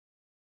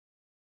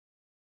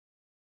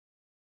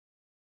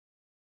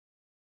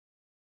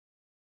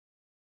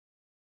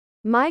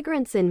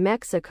Migrants in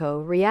Mexico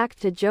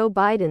react to Joe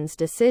Biden's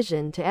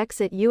decision to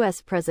exit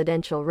U.S.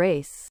 presidential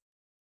race.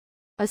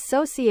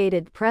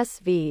 Associated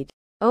Press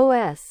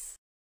VTuber.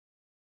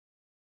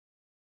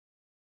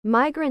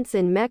 Migrants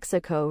in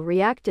Mexico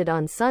reacted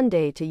on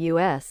Sunday to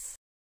U.S.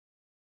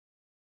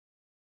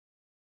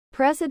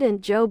 President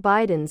Joe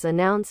Biden's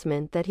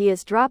announcement that he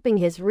is dropping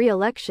his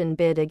re-election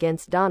bid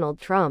against Donald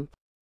Trump.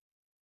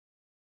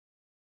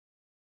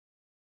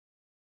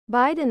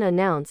 Biden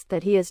announced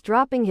that he is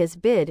dropping his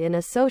bid in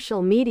a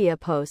social media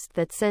post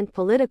that sent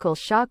political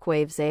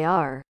shockwaves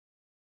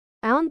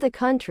around the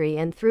country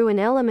and threw an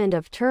element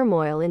of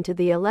turmoil into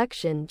the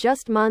election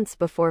just months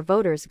before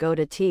voters go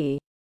to the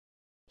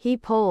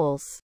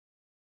polls.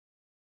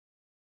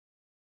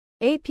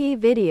 AP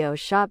video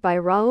shot by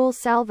Raul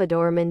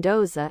Salvador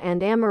Mendoza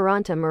and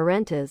Amaranta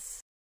Marentes.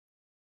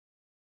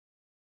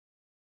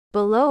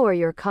 Below are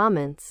your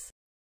comments.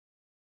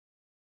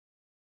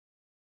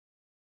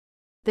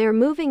 They're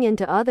moving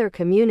into other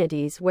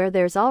communities where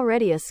there's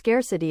already a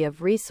scarcity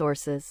of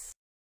resources.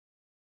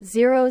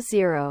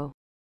 00.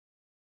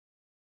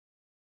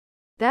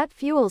 That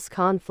fuels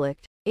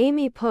conflict.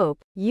 Amy Pope,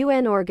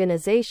 UN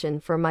Organization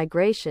for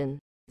Migration.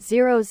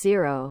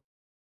 00.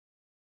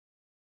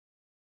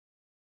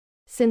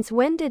 Since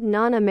when did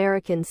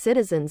non-American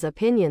citizens'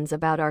 opinions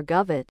about our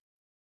government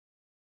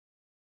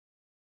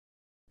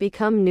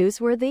become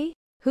newsworthy?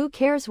 Who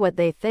cares what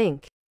they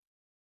think?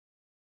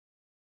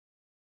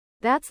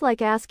 That's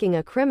like asking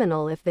a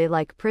criminal if they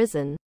like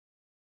prison.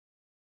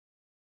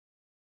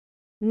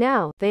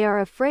 Now, they are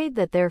afraid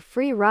that their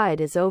free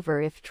ride is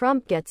over if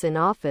Trump gets in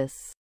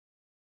office.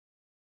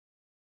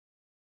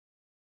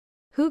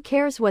 Who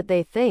cares what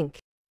they think?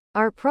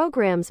 Our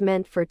programs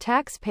meant for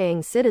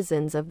tax-paying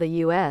citizens of the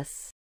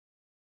U.S.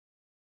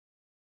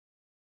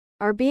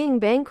 are being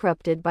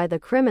bankrupted by the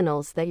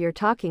criminals that you're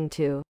talking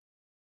to.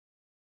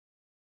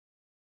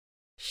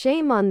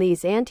 Shame on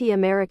these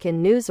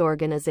anti-American news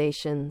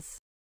organizations.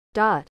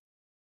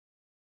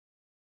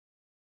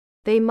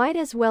 They might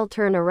as well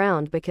turn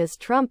around because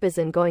Trump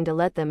isn't going to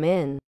let them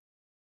in.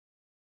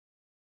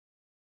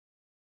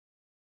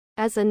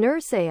 As a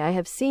nurse, I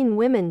have seen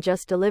women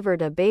just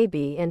delivered a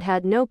baby and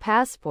had no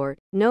passport,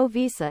 no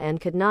visa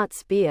and could not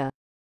speak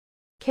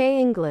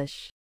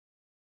English.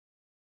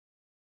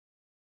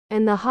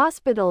 And the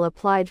hospital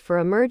applied for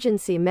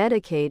emergency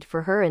Medicaid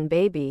for her and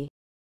baby.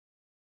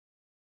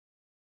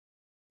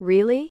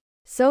 Really?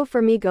 So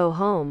for me, go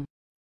home.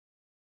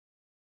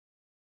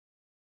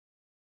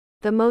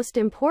 The most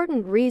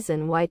important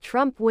reason why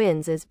Trump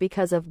wins is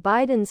because of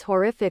Biden's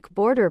horrific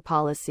border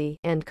policy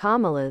and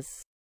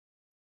Kamala's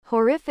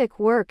horrific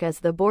work as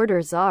the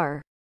borders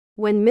are.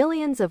 When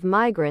millions of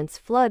migrants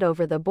flood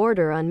over the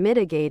border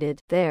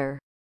unmitigated, there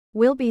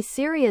will be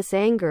serious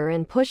anger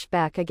and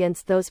pushback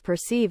against those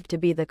perceived to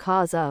be the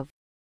cause of.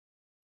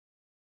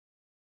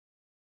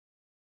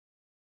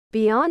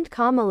 Beyond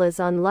Kamala's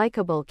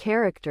unlikable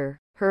character,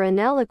 her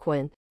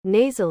ineloquent,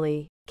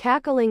 nasally,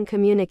 cackling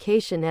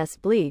communication-s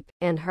bleep,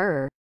 and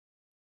her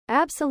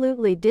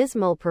absolutely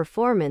dismal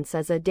performance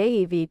as a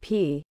DAI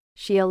VP,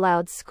 she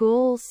allowed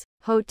schools,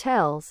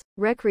 hotels,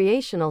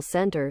 recreational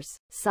centers,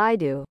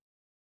 sidewalks,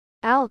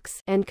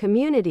 and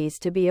communities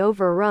to be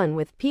overrun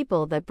with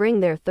people that bring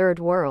their third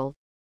world.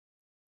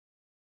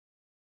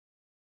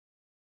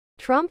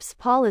 Trump's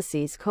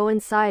policies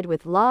coincide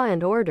with law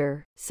and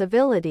order,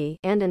 civility,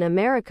 and an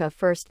America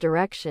First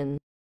direction.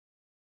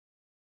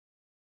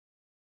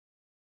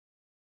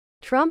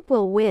 Trump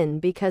will win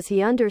because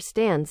he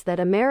understands that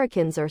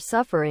Americans are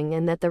suffering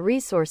and that the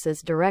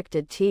resources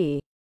directed to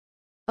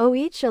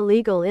each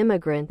illegal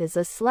immigrant is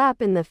a slap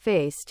in the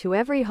face to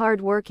every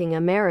hard-working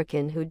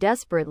American who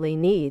desperately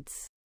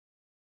needs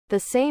the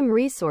same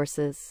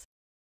resources.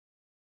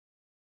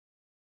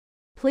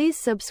 Please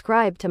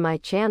subscribe to my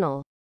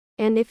channel.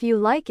 And if you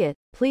like it,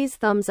 please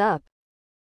thumbs up.